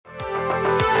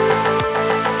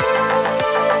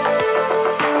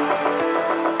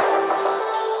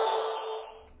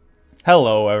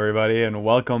Hello, everybody, and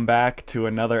welcome back to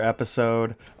another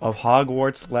episode of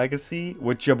Hogwarts Legacy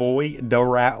with your boy, the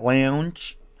Rat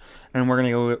Lounge, and we're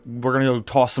gonna go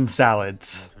toss some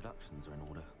salads. Introductions are in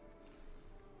order.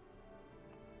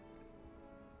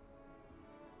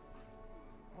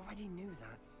 Already knew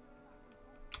that.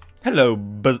 Hello,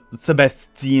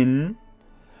 Sebastian.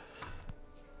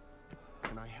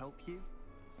 Can I help you?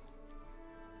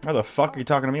 Why the fuck are you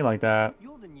talking to me like that?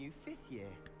 You're the new 5th year.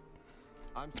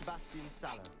 I'm Sebastian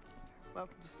Sallow.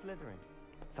 Welcome to Slytherin.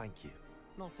 Thank you.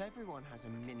 Not everyone has a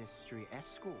ministry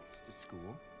escort to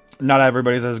school. Not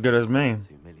everybody's as good as me.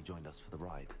 Who merely joined us for the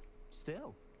ride.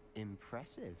 Still,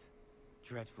 impressive.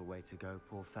 Dreadful way to go,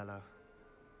 poor fellow.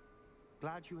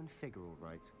 Glad you and Fig are all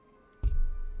right.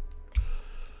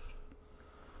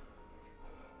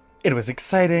 It was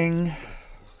exciting.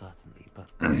 Dreadful, certainly, but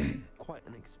quite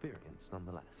an experience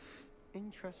nonetheless.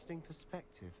 Interesting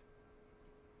perspective.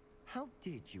 How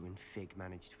did you and Fig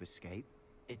manage to escape?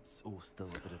 It's all still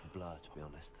a bit of a blur, to be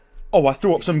honest. Oh, I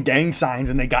threw up some gang signs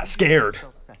and they got scared.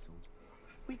 Self-settled.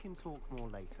 We can talk more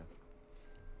later.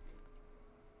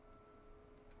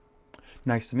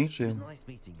 Nice to meet It was you. nice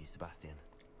meeting you, Sebastian.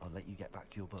 I'll let you get back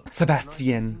to your book.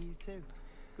 Sebastian. Nice meeting you too.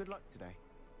 Good luck today.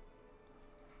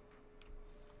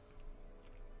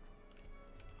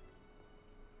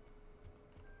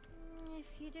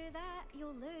 If you do that,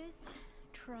 you'll lose.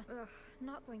 Trust. Ugh,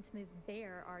 not going to move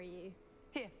there, are you?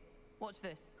 Here, watch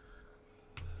this.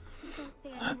 Don't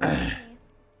say anything to me.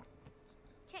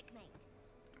 Checkmate.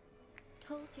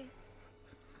 Told you.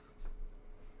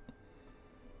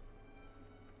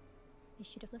 You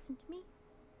should have listened to me.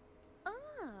 Ah,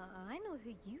 I know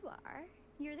who you are.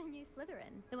 You're the new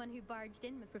Slytherin, the one who barged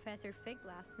in with Professor Fig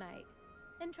last night.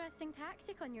 Interesting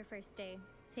tactic on your first day,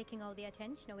 taking all the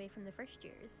attention away from the first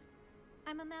years.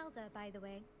 I'm Imelda, by the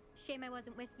way. Shame I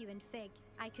wasn't with you in Fig.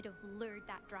 I could have lured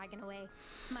that dragon away.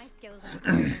 My skills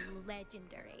are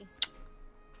legendary.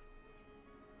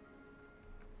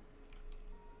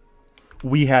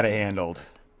 We had it handled.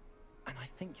 And I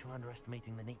think you're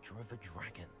underestimating the nature of a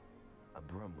dragon. A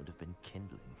broom would have been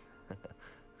kindling.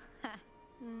 Ha,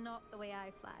 not the way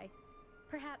I fly.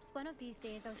 Perhaps one of these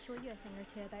days I'll show you a thing or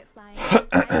two about flying.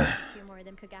 I can teach you more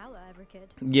than Kagawa ever could.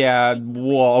 Yeah,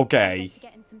 well, okay. To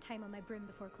get in some time on my broom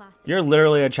before classes. You're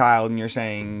literally a child and you're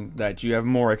saying that you have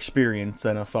more experience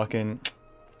than a fucking...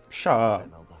 Shut up.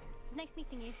 Imelda. Nice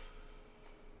meeting you.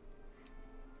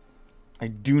 I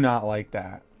do not like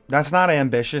that. That's not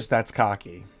ambitious, that's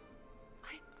cocky.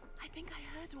 I think I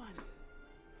heard one.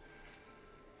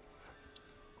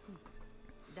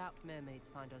 Doubt mermaids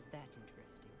find us that interesting.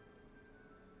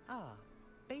 Ah,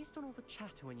 based on all the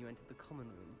chatter when you entered the common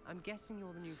room, I'm guessing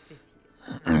you're the new 5th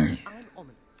year. I'm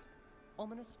Ominous.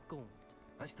 Ominous Gaunt.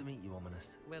 Nice to meet you,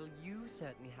 Ominous. Well, you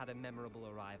certainly had a memorable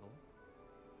arrival.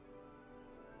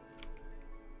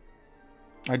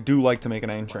 I do like to make an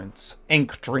entrance. I'm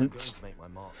going Entrance. to make my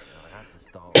mark, and I had to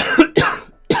start.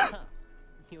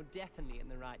 You're definitely in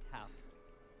the right house.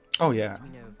 Oh, yeah. Let me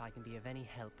know if I can be of any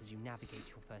help as you navigate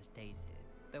your first days here,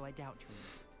 though I doubt you will.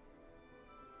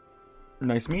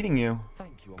 Nice meeting you.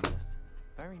 Thank you, Ominous.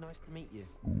 Very nice to meet you.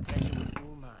 Pleasure was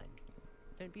all mine.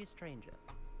 Don't be a stranger.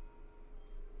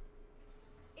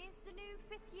 Is the new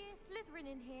 5th year Slytherin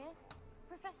in here?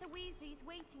 Professor Weasley's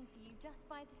waiting for you just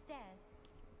by the stairs.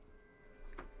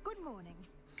 Good morning.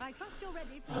 I trust you're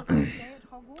ready for your first day at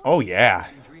Hogwarts? Oh, yeah.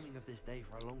 I've been dreaming of this day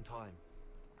for a long time.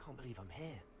 Can't believe I'm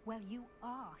here. Well, you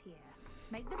are here.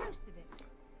 Make the most of it.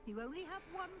 You only have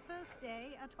one first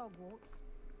day at Hogwarts.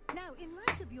 Now, in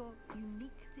light of your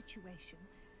unique situation,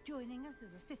 joining us as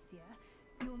a 5th year,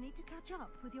 you'll need to catch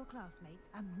up with your classmates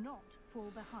and not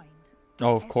fall behind.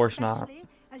 Oh, of course not. Especially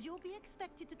as you'll be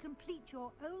expected to complete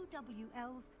your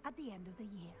OWLs at the end of the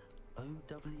year.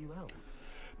 OWL.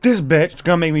 This bitch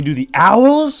gonna make me do the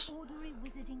owls? Ordinary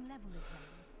wizarding level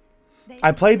exams. They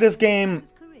I played this game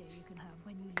career you can have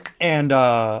when you leave. and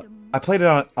I played it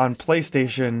on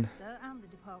PlayStation. And the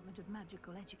Department of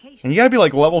Magical Education. And you gotta be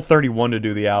like level 31 to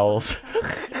do the owls.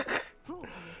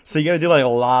 So you gotta do like a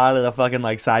lot of the fucking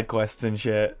like side quests and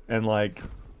shit. And like,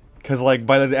 cause like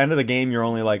by the end of the game you're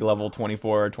only like level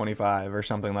 24 or 25 or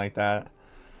something like that.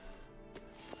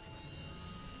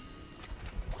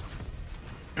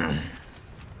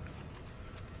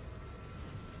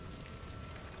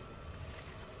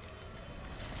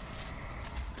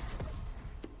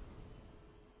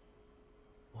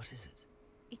 What is it?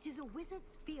 It is a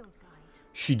wizard's field guide.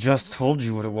 She just told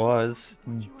you what it was.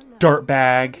 What you will learn.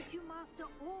 Dirtbag. Did you master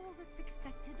all that's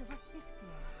expected of a 5th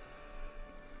year?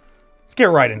 Let's get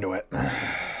right into it. That's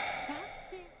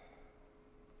it.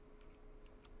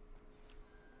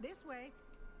 This way.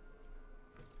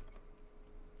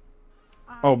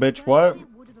 Oh, bitch, what? I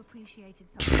would have appreciated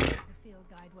something like the field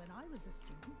guide when I was a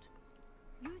student.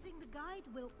 Using the guide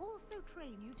will also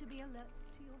train you to be alert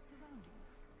to your surroundings.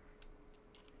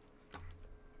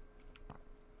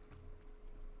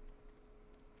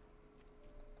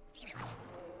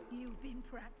 You've been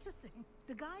practicing.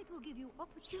 The guide will give you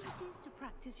opportunities to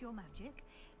practice your magic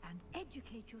and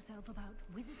educate yourself about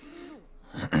wizarding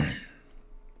lore.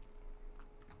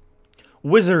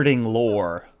 Wizarding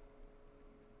lore.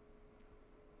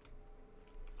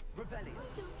 Why don't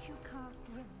you cast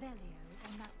Revelio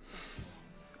on that stuff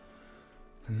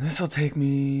again? And this'll take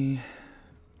me...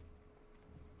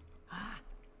 Ah,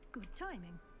 good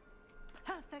timing.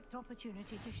 Perfect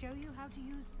opportunity to show you how to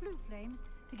use blue flames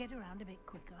to get around a bit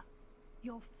quicker.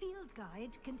 Your field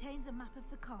guide contains a map of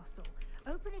the castle.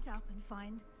 Open it up and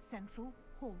find Central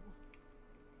Hall.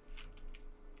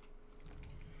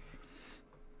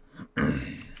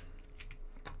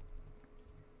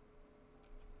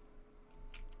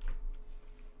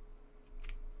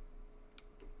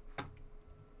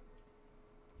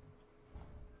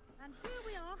 And here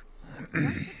we are.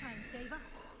 Like the time saver.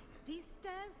 These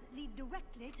stairs lead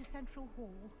directly to Central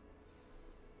Hall.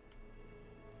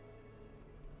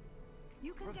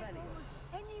 You can get almost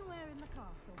anywhere in the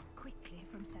castle quickly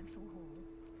from Central Hall.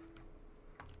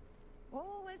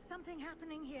 Always something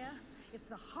happening here. It's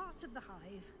the heart of the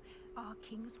hive. Our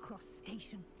King's Cross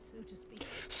station, so to speak.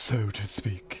 So to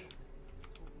speak.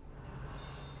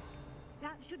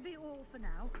 That should be all for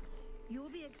now. You'll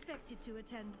be expected to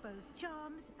attend both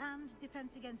Charms and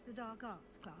Defense Against the Dark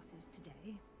Arts classes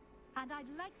today. And I'd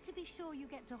like to be sure you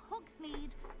get to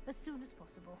Hogsmeade as soon as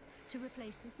possible to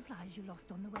replace the supplies you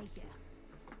lost on the way here.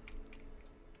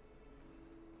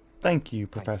 Thank you,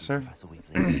 Professor. Professor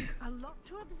Weasley. A lot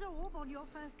to absorb on your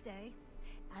first day,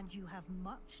 and you have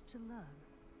much to learn.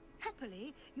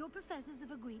 Happily, your professors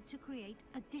have agreed to create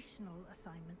additional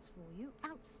assignments for you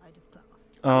outside of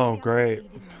class. Oh, You'll be up to great.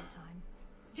 speed in no time.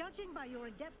 Judging by your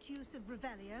adept use of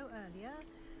Revelio earlier,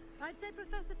 I'd say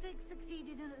Professor Fig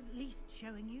succeeded in at least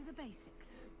showing you the basics.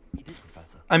 He did,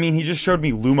 Professor. I mean, he just showed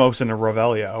me Lumos and a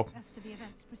Revelio. As to the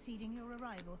events preceding your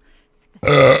arrival,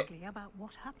 specifically about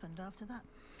what happened after that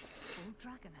full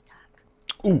dragon attack.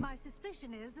 Ooh. My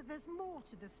suspicion is that there's more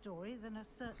to the story than a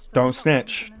search for Don't the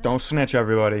snitch. and an Don't snitch,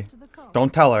 everybody. to the castle.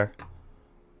 Don't tell her.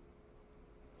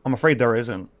 I'm afraid there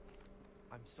isn't.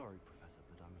 I'm sorry, Professor,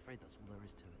 but I'm afraid that's all there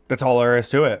is to it. That's all there is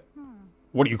to it.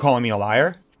 What are you calling me a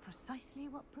liar? Just precisely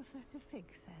what Professor Fig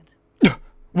said.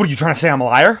 What are you trying to say? I'm a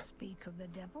liar? Speak of the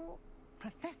devil,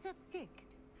 Professor Fig.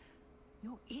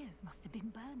 Your ears must have been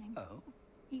burning. Oh?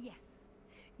 Yes.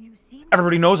 You seem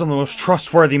Everybody knows I'm the most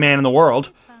trustworthy man in the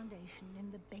world. Foundation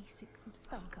in the basics of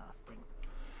spellcasting.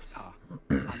 Ah,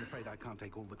 I'm afraid I can't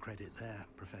take all the credit there,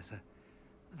 Professor.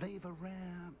 They've a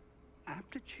rare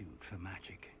aptitude for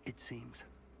magic, it seems.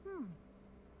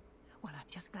 Well, I'm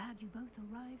just glad you both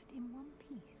arrived in one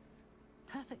piece.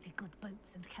 Perfectly good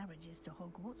boats and carriages to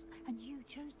Hogwarts, and you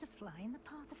chose to fly in the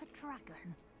path of a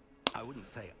dragon. I wouldn't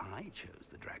say I chose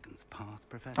the dragon's path,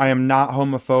 Professor. I am not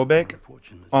homophobic.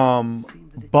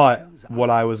 But what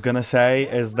I was gonna say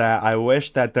is that I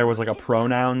wish that there was like a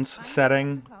pronouns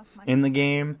setting in the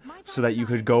game so that you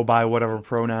could go by whatever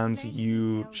pronouns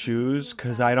you choose,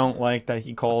 because I don't like that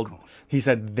he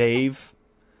said they've,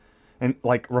 and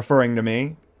like referring to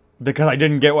me, because I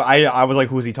didn't get what I was like,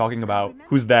 who's he talking about?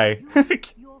 Who's they? Your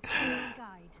field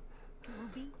guide will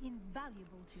be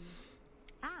invaluable to you,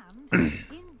 and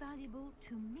invaluable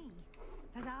to me,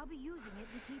 as I'll be using it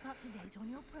to keep up to date on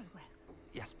your progress.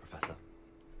 Yes, Professor.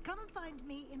 Come and find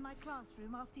me in my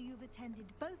classroom after you've attended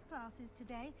both classes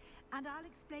today, and I'll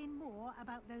explain more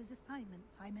about those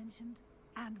assignments I mentioned.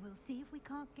 And we'll see if we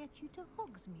can't get you to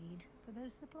Hogsmeade for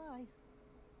those supplies.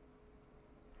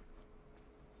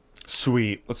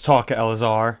 Sweet. Let's talk,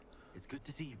 Elazar. It's good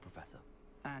to see you, Professor.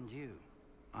 And you.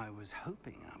 I was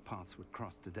hoping our paths would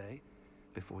cross today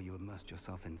before you immersed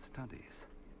yourself in studies.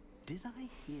 Did I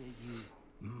hear you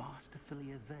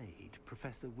masterfully evade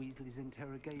Professor Weasley's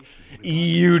interrogation?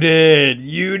 You did.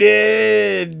 You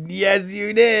did. Yes,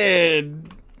 you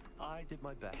did. I did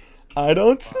my best. I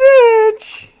don't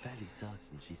snitch. I'm fairly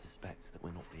certain she suspects that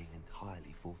we're not being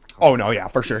entirely forthcoming. Oh no, yeah,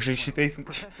 for sure. Professor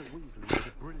Weasley is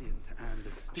a brilliant and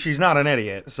astute. She's not an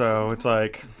idiot, so it's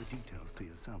like. Keep the details to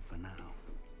yourself for now.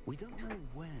 We don't know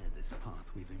where this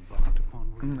path we've embarked upon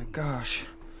will Oh my lead. gosh.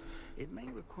 It may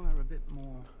require a bit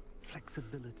more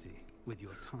flexibility with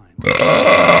your time.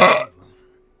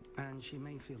 And she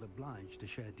may feel obliged to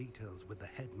share details with the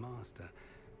headmaster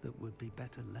that would be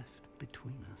better left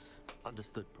between us.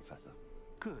 Understood, Professor.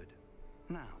 Good.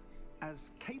 Now, as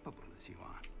capable as you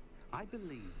are, I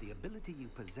believe the ability you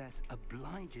possess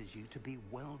obliges you to be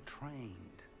well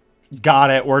trained. Got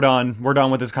it. We're done. We're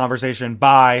done with this conversation.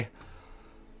 Bye.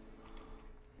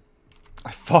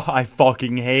 I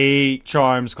fucking hate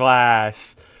Charms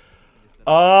class.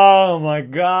 Oh my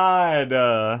god.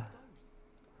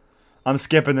 I'm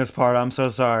skipping this part. I'm so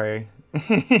sorry.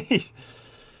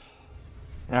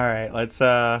 Alright, let's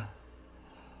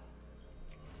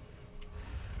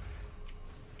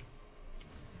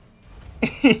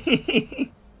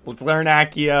let's learn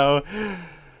Accio.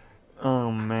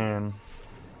 Oh man.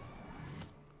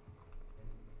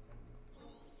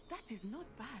 That is not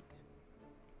bad.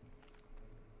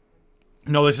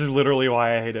 No, this is literally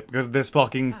why I hate it, because this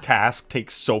fucking task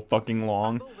takes so fucking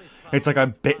long. It's like a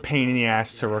bit pain in the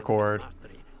ass to record.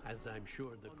 As I'm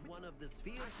sure the one of the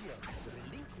spheres here to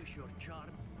relinquish your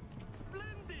charm.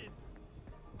 Splendid!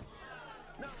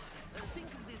 Now, think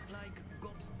of this like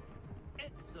God's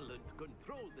excellent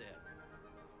control there.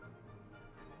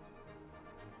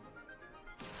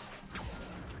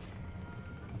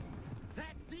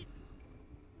 That's it!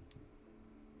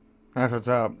 That's what's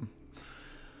up.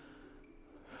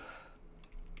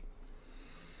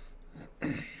 Is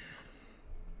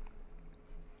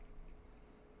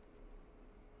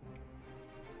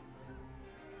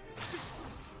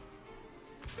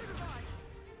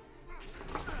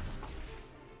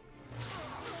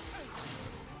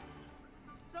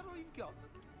that all you've got?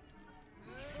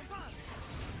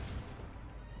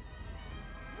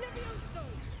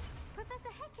 Professor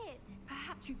Hecat!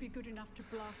 Perhaps you'd be good enough to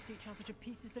blast each other to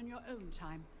pieces in your own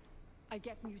time. I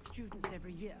get new students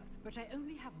every year, but I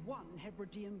only have one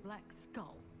Hebridean black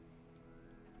skull.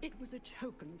 It was a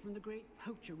token from the Great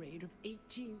Poacher Raid of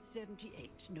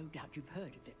 1878. No doubt you've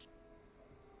heard of it.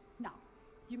 Now,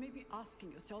 you may be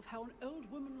asking yourself how an old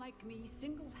woman like me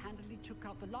single-handedly took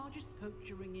out the largest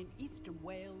poacher ring in eastern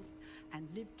Wales and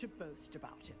lived to boast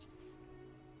about it.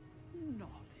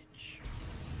 Knowledge.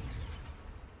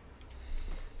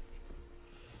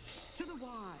 To the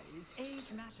wise,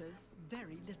 age matters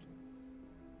very little.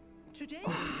 Today,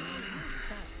 I have a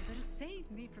spell that has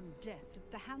saved me from death at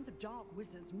the hands of dark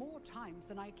wizards more times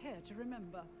than I care to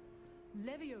remember.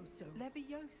 Levioso.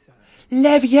 Levioso.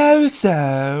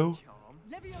 Levioso.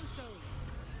 Levioso.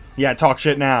 Yeah, talk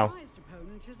shit now. The highest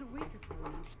opponent is a weak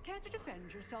opponent. Care to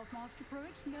defend yourself, Master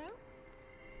Pruitt? No?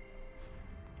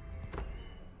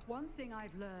 One thing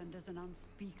I've learned as an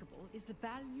unspeakable is the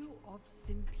value of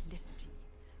simplicity,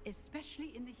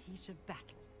 especially in the heat of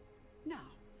battle. Now,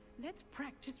 let's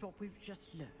practice what we've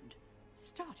just learned,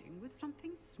 starting with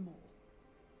something small.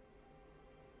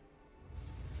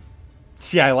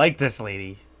 See, I like this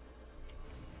lady.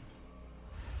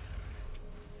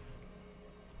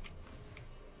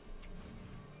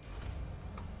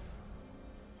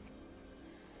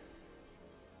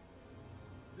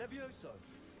 Levioso.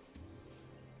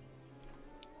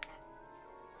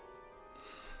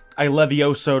 I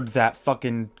Levioso'd that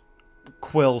fucking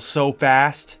quill so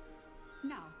fast.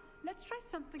 Now, let's try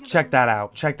something. Check that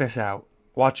out. Check this out.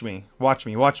 Watch me. Watch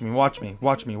me. Watch me. Watch me.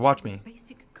 Watch me. Watch me.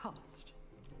 Basic cast.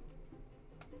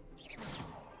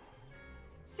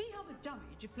 See how the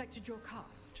dummy deflected your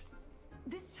cast?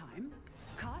 This time,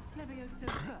 cast Levioso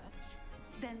first,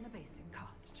 then the basic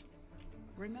cast.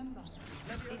 Remember,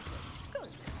 Levioso.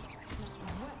 Good.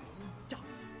 Well done.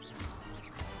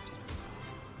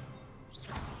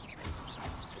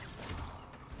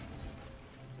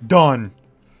 Done.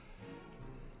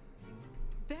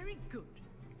 Very good,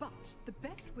 but the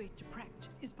best way to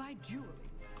practice is by dueling.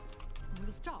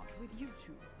 We'll start with you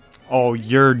two. Oh,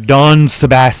 you're done,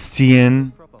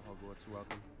 Sebastian. Proper Hogwarts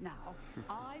welcome. Now,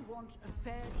 I want a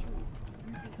fair duel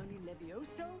using only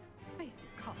Levioso, basic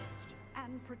cast,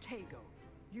 and Protego.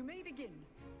 You may begin.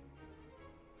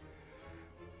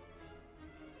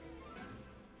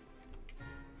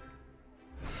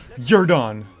 You're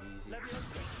done. This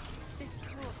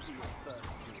can't be your first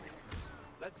duel.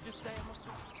 Let's just say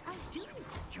I'm I do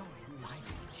enjoy a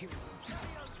lively duel.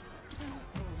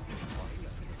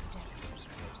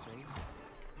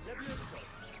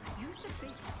 Use the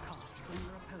basic cast when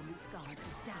your opponent's guard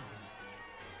is down.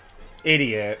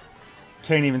 Idiot.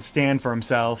 Can't even stand for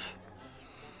himself.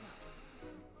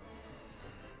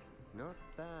 Not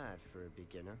bad for a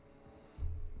beginner.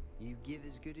 You give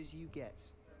as good as you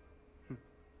get.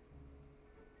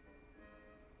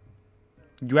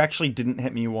 You actually didn't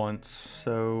hit me once,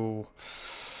 so...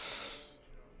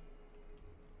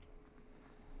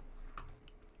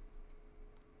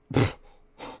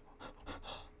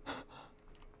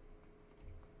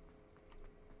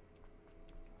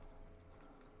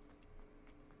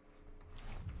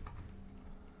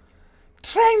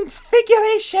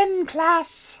 Transfiguration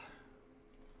class!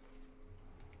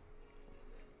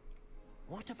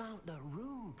 about the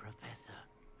room, Professor?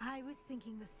 I was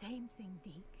thinking the same thing,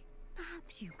 Deke.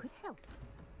 Perhaps you could help.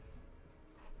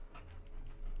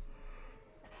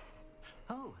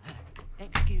 Oh,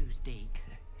 excuse, Deke.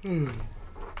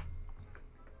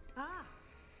 Ah,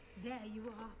 there you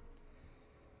are.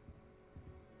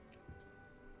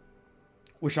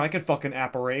 Wish I could fucking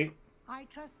apparate. I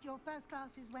trust your first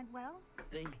classes went well?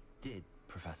 They did,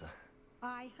 Professor.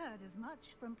 I heard as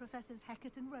much from Professors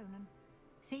Hecat and Ronan.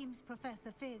 Seems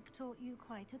Professor Fig taught you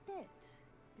quite a bit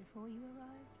before you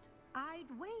arrived. I'd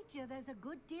wager there's a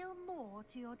good deal more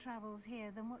to your travels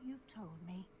here than what you've told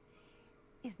me.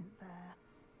 Isn't there?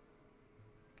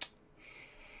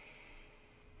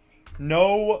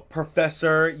 No,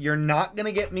 Professor, you're not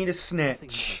gonna get me to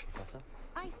snitch. Professor.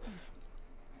 I see.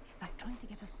 Like trying to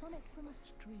get a sonnet from a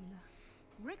streeler.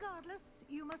 Regardless,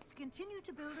 you must continue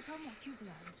to build upon what you've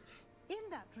learned. In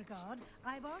that regard,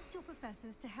 I've asked your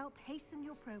professors to help hasten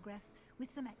your progress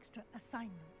with some extra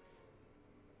assignments.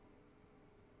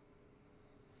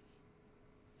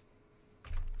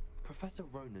 Professor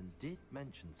Ronan did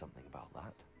mention something about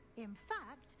that. In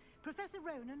fact, Professor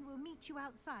Ronan will meet you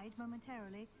outside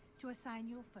momentarily to assign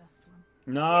your first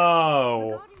one.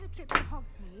 No. Regarding the trip to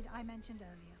Hogsmeade I mentioned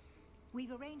earlier,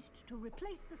 we've arranged to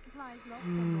replace the supplies lost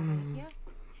on your way here,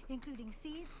 including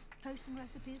seeds, potion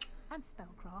recipes, and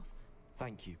spellcrafts.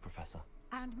 Thank you, Professor.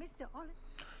 And Mr. Olive...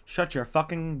 Shut your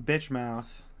fucking bitch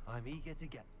mouth. I'm eager to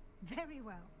get... Very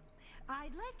well.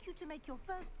 I'd like you to make your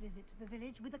first visit to the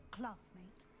village with a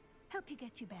classmate. Help you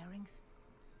get your bearings.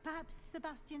 Perhaps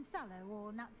Sebastian Sallow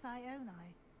or Natsai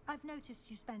Onai. I've noticed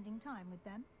you spending time with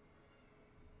them.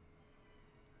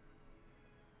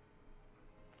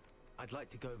 I'd like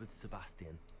to go with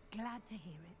Sebastian. Glad to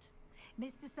hear it.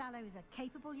 Mr. Sallow is a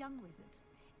capable young wizard,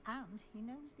 and he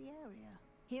knows the area.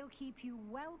 He'll keep you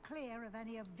well clear of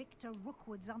any of Victor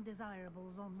Rookwood's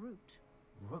undesirables en route.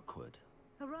 Rookwood?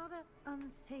 A rather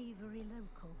unsavory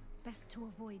local. Best to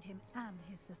avoid him and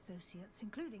his associates,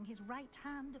 including his right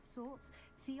hand of sorts,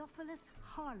 Theophilus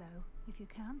Harlow, if you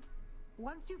can.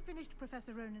 Once you've finished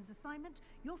Professor Ronan's assignment,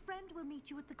 your friend will meet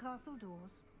you at the castle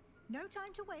doors. No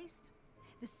time to waste.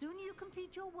 The sooner you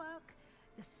complete your work,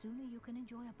 the sooner you can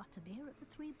enjoy a butterbeer at the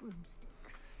Three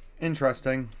Broomsticks.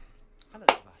 Interesting. Hello,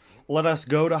 Sebastian. Let us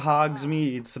go to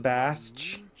Hogsmeade,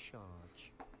 Sebastian. In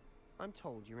charge. I'm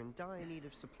told you're in dire need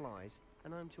of supplies,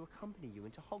 and I'm to accompany you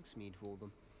into Hogsmeade for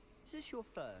them. Is this your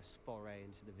first foray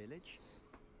into the village?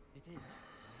 It is.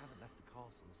 I haven't left the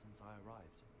castle since I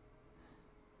arrived.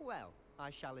 Well,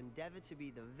 I shall endeavour to be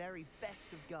the very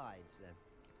best of guides, then.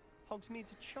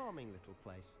 Hogsmeade's a charming little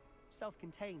place.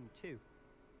 Self-contained, too.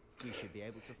 We should be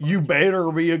able to find You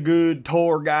better be a good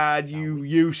tour guide, you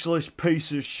useless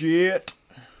piece of shit.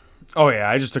 Oh yeah,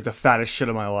 I just took the fattest shit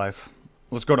of my life.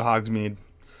 Let's go to Hogsmeade.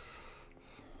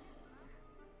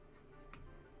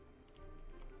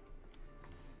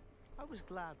 I was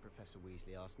glad Professor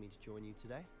Weasley asked me to join you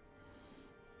today.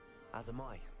 As am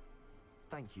I.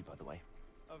 Thank you, by the way.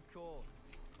 Of course.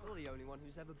 You're the only one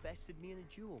who's ever bested me in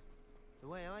a duel. The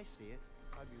way I see it,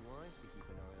 I'd be wise to keep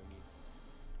an eye on you.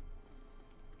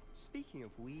 Speaking of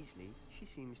Weasley, she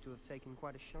seems to have taken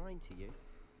quite a shine to you.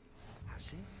 Has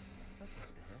she? That's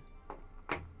nice to hear.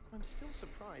 I'm still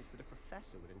surprised that a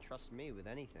professor would entrust me with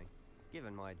anything,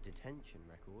 given my detention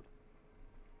record.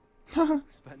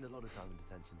 Spend a lot of time in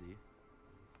detention, do you?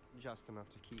 Just enough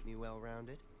to keep me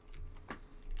well-rounded.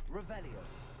 Revelio.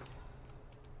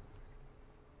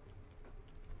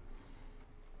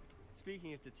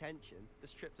 Speaking of detention,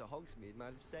 this trip to Hogsmeade might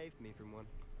have saved me from one.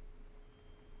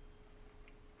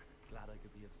 Glad I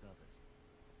could be of service.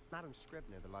 Madam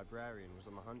Scribner, the librarian, was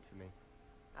on the hunt for me,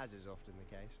 as is often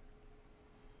the case.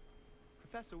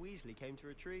 Professor Weasley came to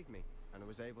retrieve me, and I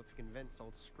was able to convince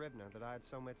old Scribner that I had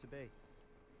somewhere to be.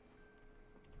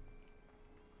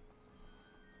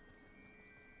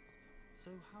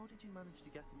 So how did you manage to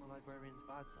get on the librarian's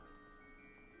bad side?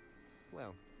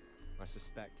 Well, I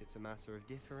suspect it's a matter of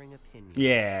differing opinions.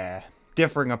 Yeah,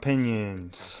 differing I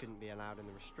opinions. shouldn't be allowed in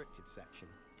the restricted section,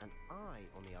 and I,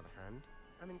 on the other hand,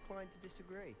 am inclined to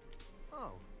disagree.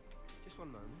 Oh, just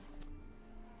one moment.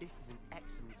 This is an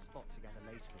excellent spot to gather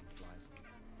lacewing flies.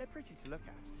 They're pretty to look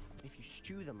at. If you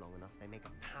stew them long enough, they make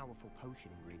a powerful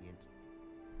potion ingredient.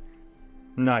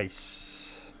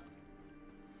 Nice.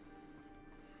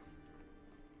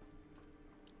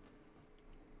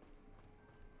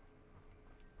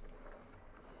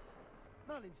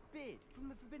 Merlin's beard from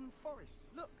the Forbidden Forest.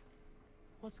 Look.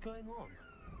 What's going on?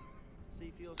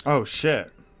 See for yourself. Oh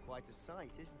shit. Quite a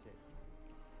sight, isn't it?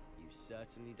 You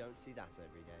certainly don't see that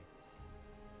every day.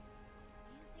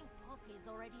 Do you think Poppy's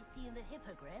already seen the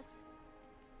hippogriffs?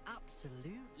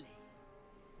 Absolutely.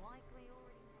 Likely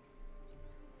already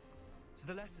To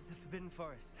the left is the Forbidden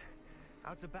Forest.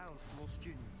 Out of bounds from all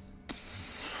students.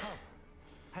 Oh,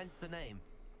 hence the name.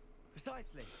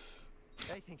 Precisely.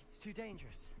 They think it's too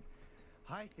dangerous.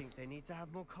 I think they need to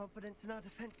have more confidence in our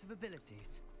defensive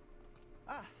abilities.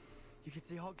 Ah, you can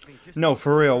see Hogsmeade just... No,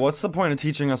 for real. What's the point of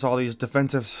teaching us all these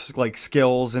defensive like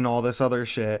skills and all this other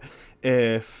shit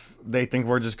if they think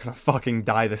we're just gonna fucking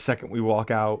die the second we walk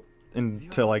out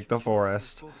into like the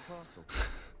forest?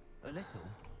 A little.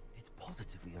 It's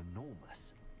positively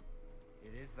enormous.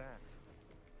 It is that.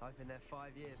 I've been there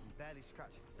 5 years and barely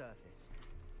scratched the surface.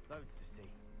 Loads to see,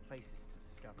 places to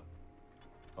discover.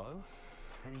 Oh?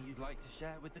 Any you'd like to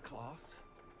share with the class?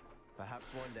 Perhaps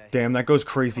one day. Damn, that goes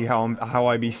crazy how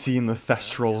I be seeing the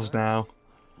Thestrals now.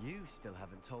 You still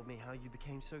haven't told me how you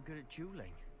became so good at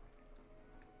dueling.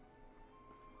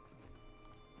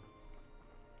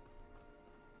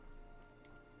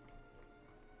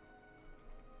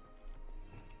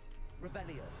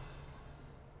 Revelio.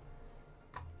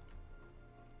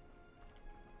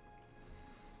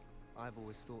 I've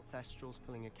always thought Thestrals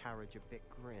pulling a carriage a bit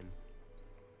grim.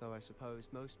 Though I suppose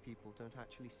most people don't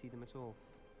actually see them at all.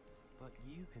 But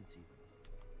you can see them.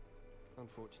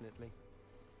 Unfortunately.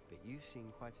 But you've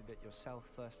seen quite a bit yourself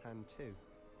firsthand too.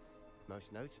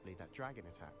 Most notably that dragon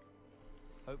attack.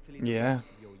 Hopefully the rest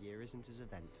of your year isn't as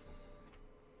eventful.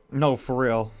 No, for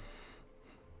real.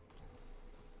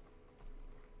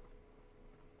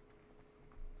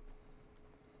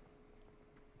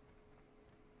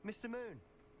 Mr. Moon.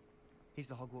 He's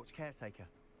the Hogwarts caretaker.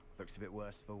 Looks a bit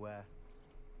worse for wear.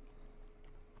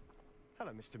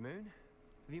 Hello, Mr. Moon.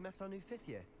 Have you met our new 5th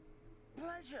year?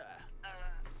 Pleasure.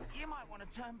 You might want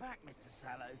to turn back, Mr.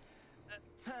 Sallow.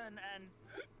 Turn and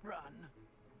run.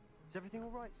 Is everything all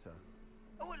right, sir?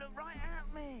 Oh, look right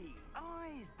at me.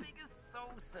 Eyes big as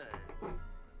saucers.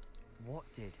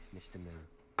 What did, Mr. Moon?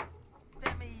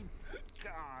 Demi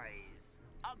guys.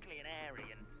 Ugly and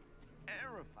airy and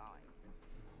terrifying.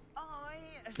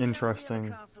 Interesting. Shall we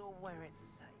have a castle where it's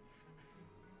safe.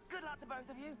 Good luck to both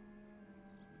of you.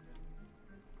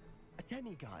 A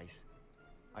demi-guise?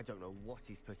 I don't know what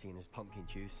he's putting in his pumpkin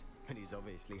juice, and he's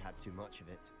obviously had too much of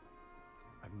it.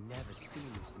 I've never seen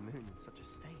Mr. Moon in such a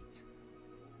state.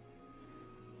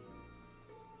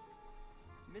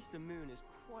 Mr. Moon is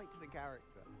quite the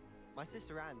character. My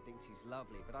sister Anne thinks he's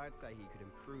lovely, but I'd say he could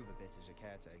improve a bit as a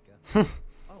caretaker.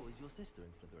 Oh, is your sister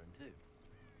in Slytherin too?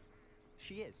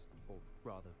 She is, or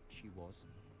rather, she was.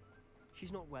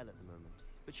 She's not well at the moment,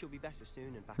 but she'll be better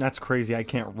soon and back. That's crazy. I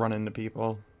can't run into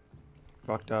people.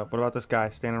 Fucked up. What about this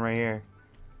guy standing right here?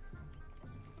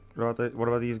 What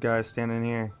about these guys standing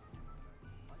here?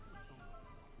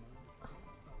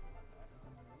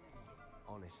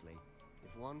 Honestly,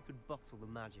 if one could bottle the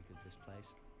magic of this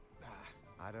place.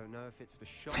 I don't know if it's the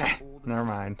shop or the... Never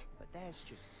mind. But there's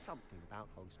just something about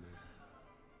Hogsmeade.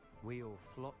 We all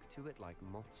flock to it like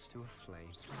moths to a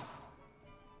flame.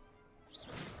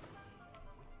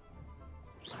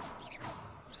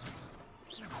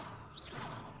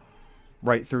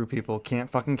 Right through people.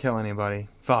 Can't fucking kill anybody.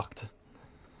 Fucked.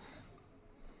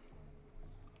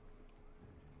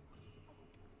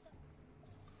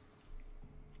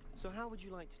 So how would you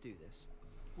like to do this?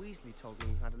 Weasley told me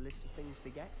you had a list of things to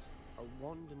get. A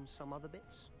wand and some other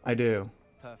bits. I do.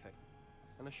 Perfect.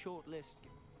 And a short list.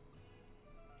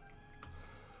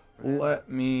 Let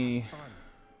me... Fun.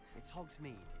 It's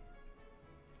Hogsmeade.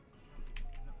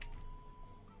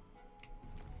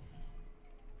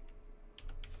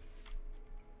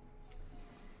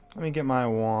 Let me get my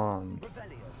wand.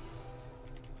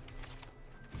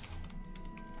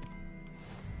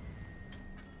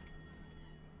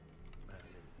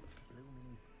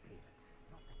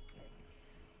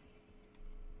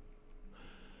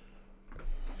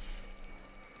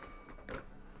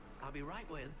 I'll be right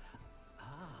with...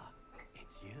 Ah,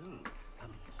 it's you.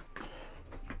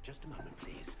 Just a moment,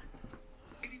 please.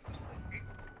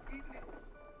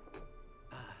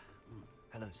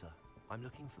 Hello, sir. I'm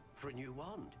looking For a new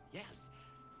wand, yes.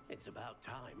 It's about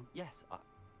time. Yes,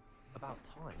 about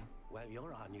time? Well,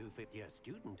 you're our new 5th year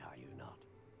student, are you not?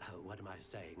 Oh, what am I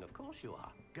saying? Of course you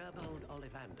are. Gerbold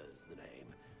Ollivander's the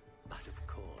name. But of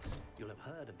course, you'll have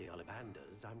heard of the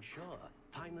Ollivanders, I'm sure.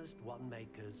 Finest wand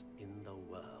makers in the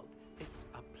world. It's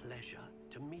a pleasure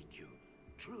to meet you,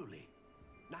 truly.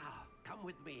 Now, come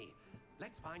with me.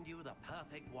 Let's find you the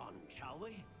perfect wand, shall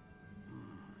we?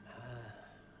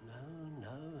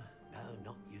 No,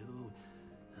 not you.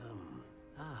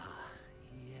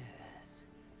 Yes.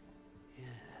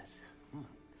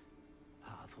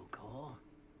 Powerful core.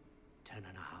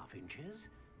 10.5 inches.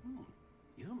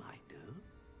 You might do.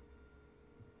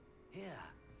 Here,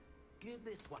 give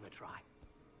this one a try.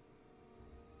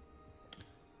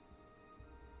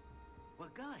 Well,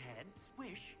 go ahead,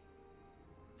 swish.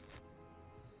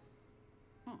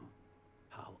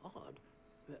 How odd.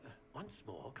 Once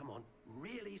more, come on,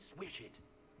 really swish it.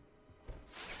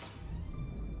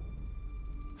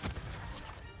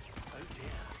 Oh dear.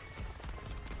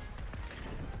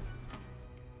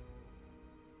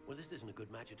 Well, this isn't a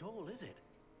good match at all, is it?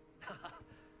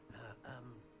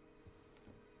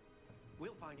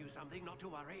 We'll find you something, not to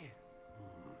worry.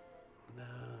 No,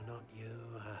 not you.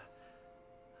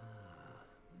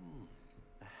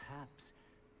 Perhaps.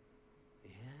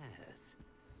 Yes.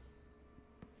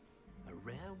 A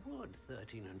rare wood,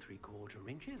 13 3/4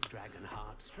 inches, dragon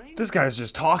heart strain. This guy's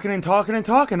just talking and talking and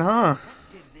talking, huh?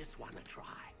 Let's give this one a try.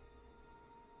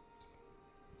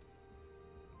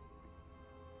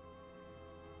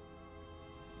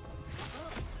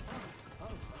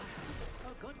 Oh,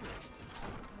 goodness.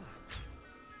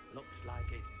 Looks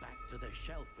like it's back to the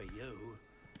shelf for you.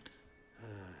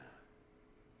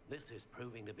 This is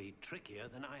proving to be trickier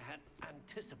than I had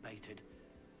anticipated.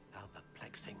 How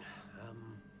perplexing.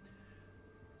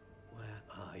 Where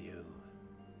are you?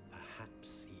 Perhaps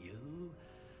you?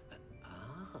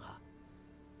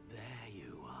 There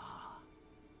you are.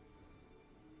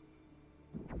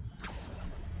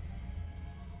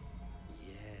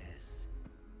 Yes,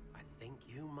 I think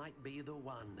you might be the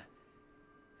one.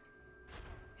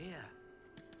 Here,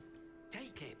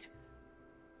 take it.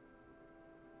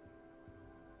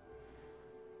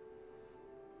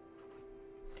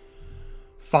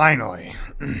 Finally.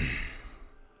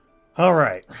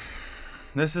 Alright.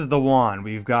 This is the wand.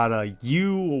 We've got a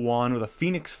U wand with a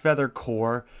phoenix feather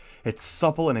core. It's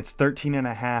supple and it's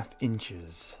 13.5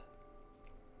 inches.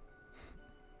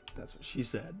 That's what she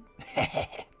said.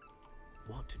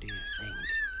 What do you think?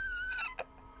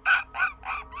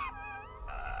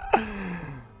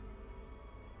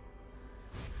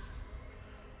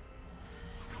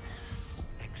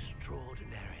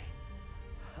 Extraordinary.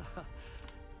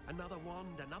 Another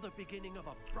wand, another beginning of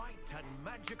a bright and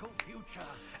magical future.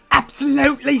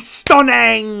 Absolutely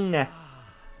stunning! Now,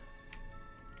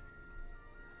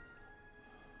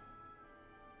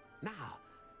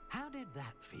 how did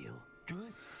that feel?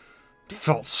 Good.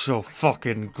 Felt so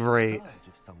fucking great. Surge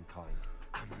of some kind.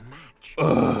 A match.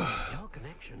 Ugh. Your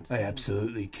connection I seems-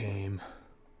 absolutely came.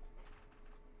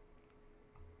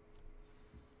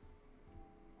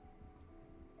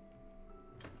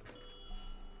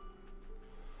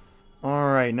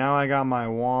 Alright, now I got my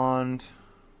wand.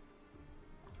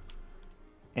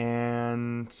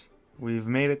 And we've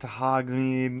made it to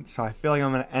Hogsmeade. So I feel like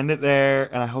I'm going to end it there.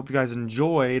 And I hope you guys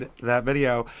enjoyed that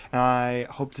video. And I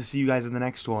hope to see you guys in the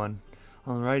next one.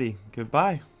 Alrighty,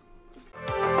 goodbye.